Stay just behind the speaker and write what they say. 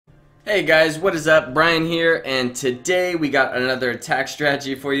Hey guys, what is up? Brian here, and today we got another attack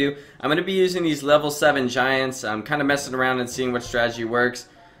strategy for you. I'm going to be using these level 7 giants. I'm kind of messing around and seeing what strategy works.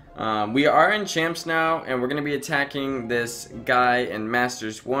 We are in champs now, and we're going to be attacking this guy in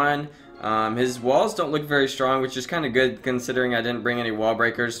Masters 1. His walls don't look very strong, which is kind of good considering I didn't bring any wall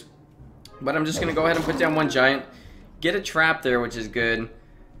breakers. But I'm just going to go ahead and put down one giant, get a trap there, which is good,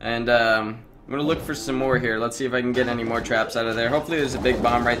 and I'm gonna look for some more here. Let's see if I can get any more traps out of there. Hopefully there's a big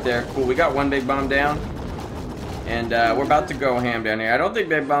bomb right there. Cool, we got one big bomb down. And we're about to go ham down here. I don't think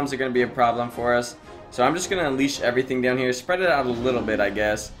big bombs are gonna be a problem for us. So I'm just gonna unleash everything down here. Spread it out a little bit, I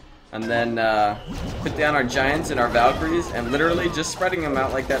guess. And then put down our giants and our valkyries. And literally just spreading them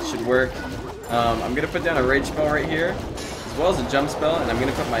out like that should work. I'm gonna put down a rage spell right here, as well as a jump spell. And I'm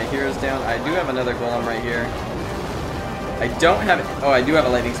gonna put my heroes down. I do have another golem right here. I don't have it. Oh, I do have a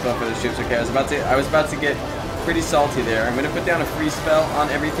lightning spell for the troops. Okay, I was about to get pretty salty there. I'm gonna put down a free spell on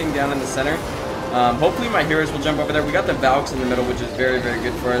everything down in the center. Hopefully my heroes will jump over there. We got the Valks in the middle, which is very, very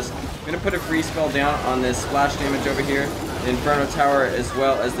good for us. I'm gonna put a free spell down on this splash damage over here, the Inferno Tower, as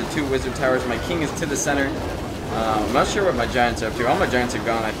well as the 2 Wizard Towers. My king is to the center. I'm not sure what my giants are up to. All my giants are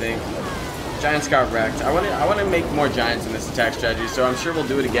gone, I think. Giants got wrecked. I want to make more giants in this attack strategy, so I'm sure we'll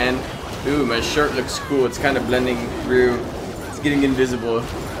do it again. Ooh, my shirt looks cool. It's kind of blending through. It's getting invisible.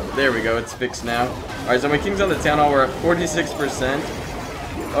 There we go. It's fixed now. Alright, so my king's on the town hall. We're at 46%.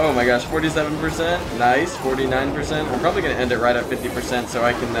 Oh my gosh, 47%. Nice. 49%. We're probably going to end it right at 50% so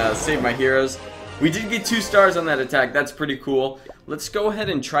I can save my heroes. We did get 2 stars on that attack. That's pretty cool. Let's go ahead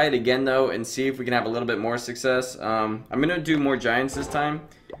and try it again, though, and see if we can have a little bit more success. I'm going to do more giants this time.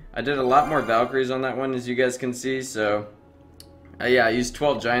 I did a lot more Valkyries on that one, as you guys can see, so... yeah, I used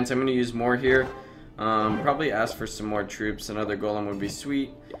 12 giants. I'm going to use more here. Probably ask for some more troops. Another golem would be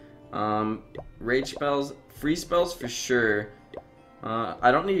sweet. Rage spells. Free spells for sure.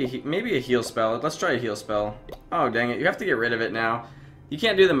 I don't need maybe a heal spell. Let's try a heal spell. Oh, dang it. You have to get rid of it now. You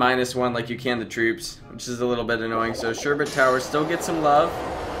can't do the -1 like you can the troops, which is a little bit annoying. So Sherbet Tower still get some love.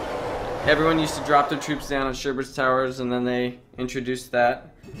 Everyone used to drop their troops down at Sherbet's Towers, and then they introduced that.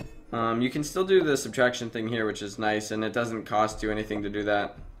 You can still do the subtraction thing here, which is nice, and it doesn't cost you anything to do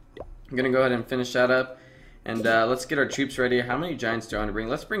that. I'm going to go ahead and finish that up, and let's get our troops ready. How many giants do I want to bring?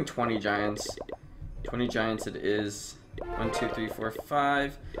 Let's bring 20 giants. 20 giants it is. 1, 2, 3, 4,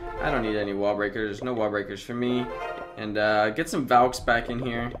 5. I don't need any wall breakers. No wall breakers for me. And get some Valks back in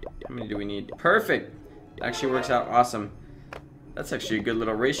here. How many do we need? Perfect! Actually works out awesome. That's actually a good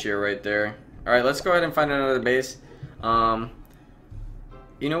little ratio right there. Alright, let's go ahead and find another base.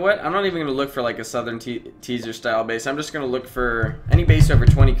 You know what? I'm not even going to look for like a Southern Teaser style base. I'm just going to look for any base over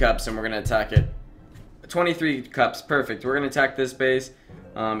 20 cups and we're going to attack it. 23 cups, perfect. We're going to attack this base.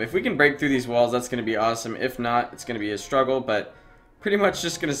 If we can break through these walls, that's going to be awesome. If not, it's going to be a struggle, but pretty much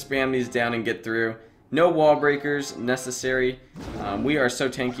just going to spam these down and get through. No wall breakers necessary. We are so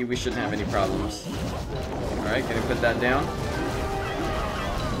tanky, we shouldn't have any problems. Alright, gonna put that down.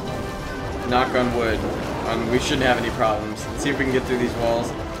 Knock on wood. We shouldn't have any problems. Let's see if we can get through these walls.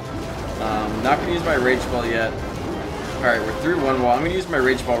 Not going to use my rage ball yet. Alright, we're through one wall. I'm going to use my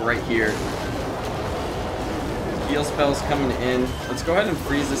rage ball right here. Heal spell's coming in. Let's go ahead and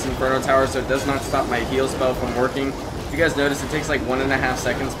freeze this Inferno Tower so it does not stop my heal spell from working. If you guys notice, it takes like 1.5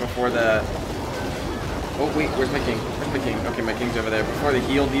 seconds before the... Oh, wait, where's my king? Where's my king? Okay, my king's over there. Before the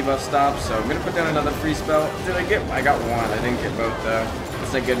heal debuff stops, so I'm going to put down another free spell. Did I get... I got one. I didn't get both, though.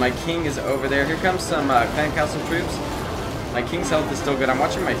 That's not good. My king is over there. Here comes some clan castle troops. My king's health is still good. I'm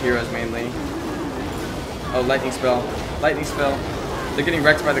watching my heroes mainly. Oh, lightning spell. Lightning spell. They're getting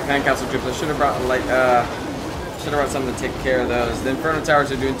wrecked by the clan castle troops. I should have brought something to take care of those. The Inferno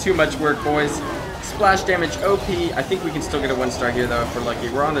Towers are doing too much work, boys. Splash damage OP. I think we can still get a 1-star here, though, if we're lucky.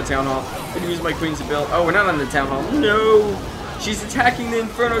 We're on the town hall. I'm going to use my queen's ability. Oh, we're not on the town hall. No! She's attacking the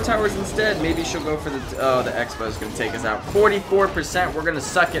Inferno Towers instead. Maybe she'll go for the... Oh, the Expo is going to take us out. 44%. We're going to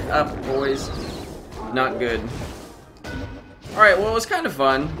suck it up, boys. Not good. Alright, well, it was kind of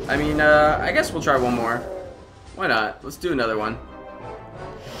fun. I mean, I guess we'll try one more. Why not? Let's do another one.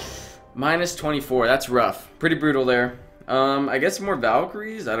 -24. That's rough. Pretty brutal there. I guess more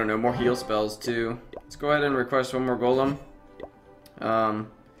Valkyries? I don't know. More heal spells, too. Let's go ahead and request one more golem.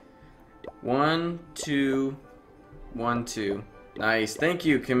 1, 2... 1, 2. Nice. Thank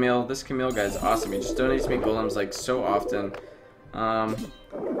you, Camille. This Camille guy is awesome. He just donates me golems like so often.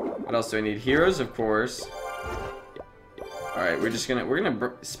 What else do I need? Heroes, of course. Alright, we're gonna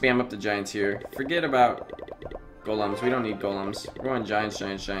spam up the giants here. Forget about golems. We don't need golems. We're going giants,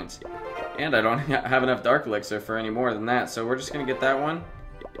 giants, giants. And I don't have enough dark elixir for any more than that, so we're just gonna get that one.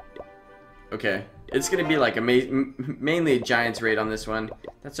 Okay. It's gonna be like a mainly a Giants raid on this one.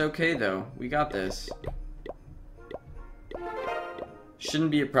 That's okay though. We got this.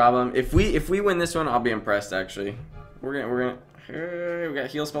 Shouldn't be a problem. If we win this one, I'll be impressed. Actually, we got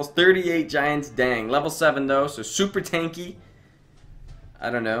heal spells. 38 Giants. Dang, level 7 though, so super tanky. I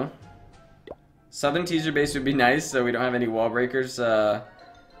don't know. Southern teaser base would be nice, so we don't have any wall breakers to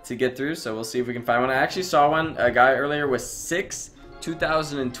get through. So we'll see if we can find one. I actually saw a guy earlier with 6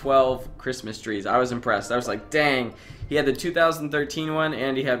 2012 Christmas trees. I was impressed. I was like, dang. He had the 2013 one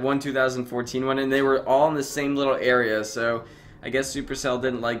and he had one 2014 one, and they were all in the same little area. So I guess Supercell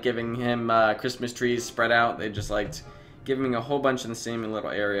didn't like giving him Christmas trees spread out. They just liked giving a whole bunch in the same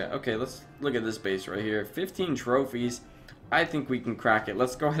little area. Okay, let's look at this base right here. 15 trophies. I think we can crack it.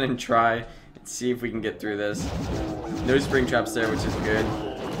 Let's go ahead and try and see if we can get through this. No spring traps there, which is good.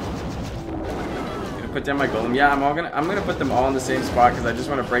 Put down my golem. Yeah, I'm gonna put them all in the same spot because I just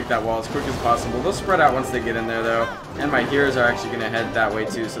want to break that wall as quick as possible. They'll spread out once they get in there though, and my heroes are actually gonna head that way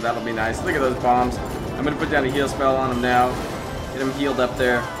too, so that'll be nice. Look at those bombs. I'm gonna put down a heal spell on them now. Get them healed up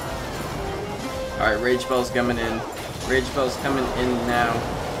there. All right, rage spell's coming in. Rage spell's coming in now.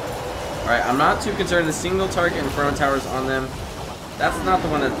 All right, I'm not too concerned. The single target Inferno Towers on them. That's not the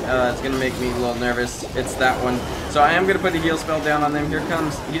one that's going to make me a little nervous. It's that one. So I am going to put a heal spell down on them. Here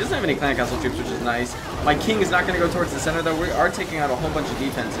comes... He doesn't have any clan castle troops, which is nice. My king is not going to go towards the center, though. We are taking out a whole bunch of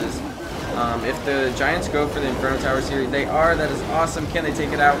defenses. If the Giants go for the Inferno Towers here, they are. That is awesome. Can they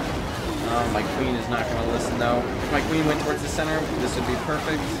take it out? My queen is not going to listen, though. If my queen went towards the center, this would be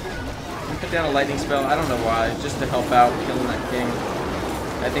perfect. I'm going to put down a lightning spell. I don't know why. Just to help out killing that king.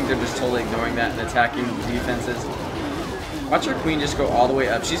 I think they're just totally ignoring that and attacking the defenses. Watch our queen just go all the way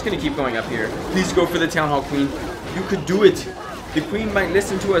up. She's going to keep going up here. Please go for the town hall, queen. You could do it. The queen might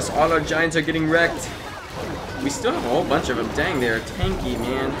listen to us. All our giants are getting wrecked. We still have a whole bunch of them. Dang, they're tanky,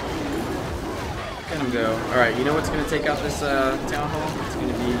 man. Let them go. All right, you know what's going to take out this town hall? It's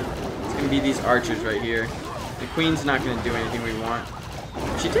going to be these archers right here. The queen's not going to do anything we want.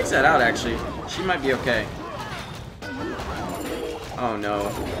 If she takes that out, actually, she might be okay. Oh no.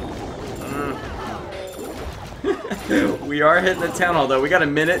 We are hitting the town hall though. We got a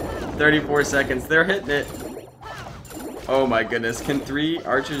minute, 34 seconds. They're hitting it. Oh my goodness. Can 3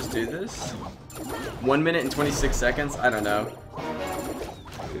 archers do this? 1 minute and 26 seconds? I don't know.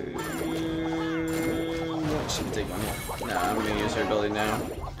 Should take one here. Nah, I'm gonna use her ability now.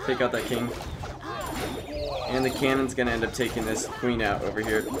 Take out that king. And the cannon's gonna end up taking this queen out over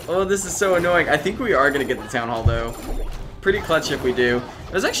here. Oh, this is so annoying. I think we are gonna get the town hall though. Pretty clutch if we do.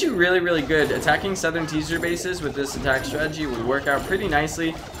 It was actually really good. Attacking southern teaser bases with this attack strategy would work out pretty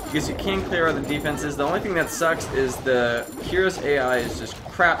nicely because you can clear all the defenses. The only thing that sucks is the hero's AI is just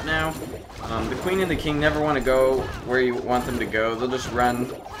crap now. The queen and the king never want to go where you want them to go. They'll just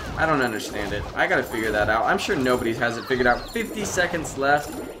run. I don't understand it. I gotta figure that out. I'm sure nobody has it figured out. 50 seconds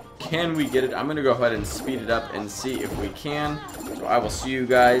left. Can we get it? I'm gonna go ahead and speed it up and see if we can. So I will see you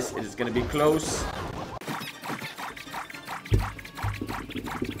guys. It is gonna be close.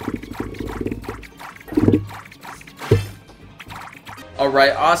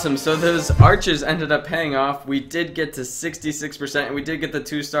 Alright, awesome. So those archers ended up paying off. We did get to 66% and we did get the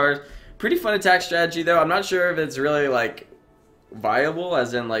 2 stars. Pretty fun attack strategy though. I'm not sure if it's really like viable,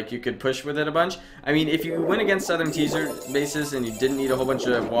 as in like you could push with it a bunch. I mean, if you went against southern teaser bases and you didn't need a whole bunch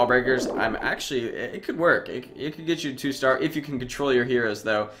of wall breakers, it could work. It could get you 2 star if you can control your heroes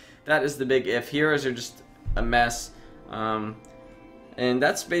though. That is the big if. Heroes are just a mess. And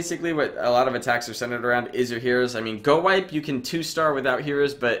that's basically what a lot of attacks are centered around, is your heroes. I mean, Go Wipe, you can 2-star without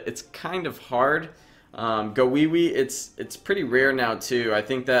heroes, but it's kind of hard. Go Wee Wee, it's pretty rare now too. I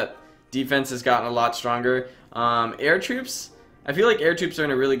think that defense has gotten a lot stronger. Air troops, I feel like air troops are in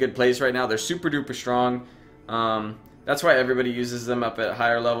a really good place right now. They're super duper strong. That's why everybody uses them up at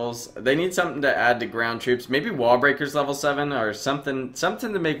higher levels. They need something to add to ground troops. Maybe wall breakers level 7 or something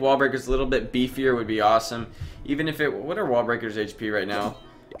to make wall breakers a little bit beefier would be awesome. Even if it, what are wall breakers HP right now?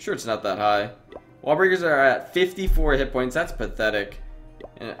 I'm sure it's not that high. Wall breakers are at 54 hit points. That's pathetic.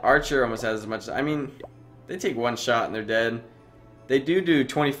 And Archer almost has as much. I mean, they take 1 shot and they're dead. They do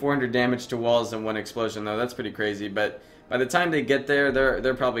 2,400 damage to walls in 1 explosion though. That's pretty crazy. But by the time they get there,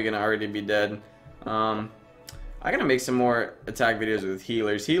 they're probably gonna already be dead. I gotta make some more attack videos with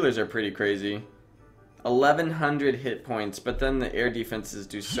healers. Healers are pretty crazy. 1,100 hit points, but then the air defenses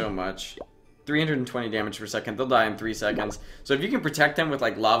do so much. 320 damage per second. They'll die in 3 seconds. So if you can protect them with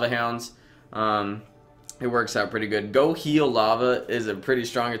like lava hounds, it works out pretty good. Go heal lava is a pretty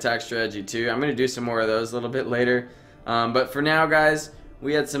strong attack strategy too. I'm gonna do some more of those a little bit later. But for now, guys,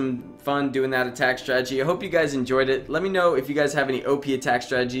 We had some fun doing that attack strategy. I hope you guys enjoyed it. Let me know if you guys have any OP attack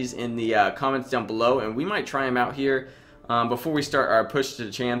strategies in the comments down below, and we might try them out here before we start our push to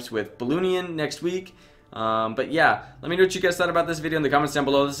the champs with Balloonian next week. But yeah, let me know what you guys thought about this video in the comments down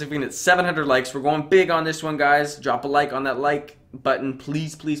below. Let's see if we can hit 700 likes. We're going big on this one, guys. Drop a like on that like button,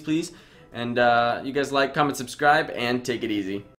 please, please, please. And you guys like, comment, subscribe, and take it easy.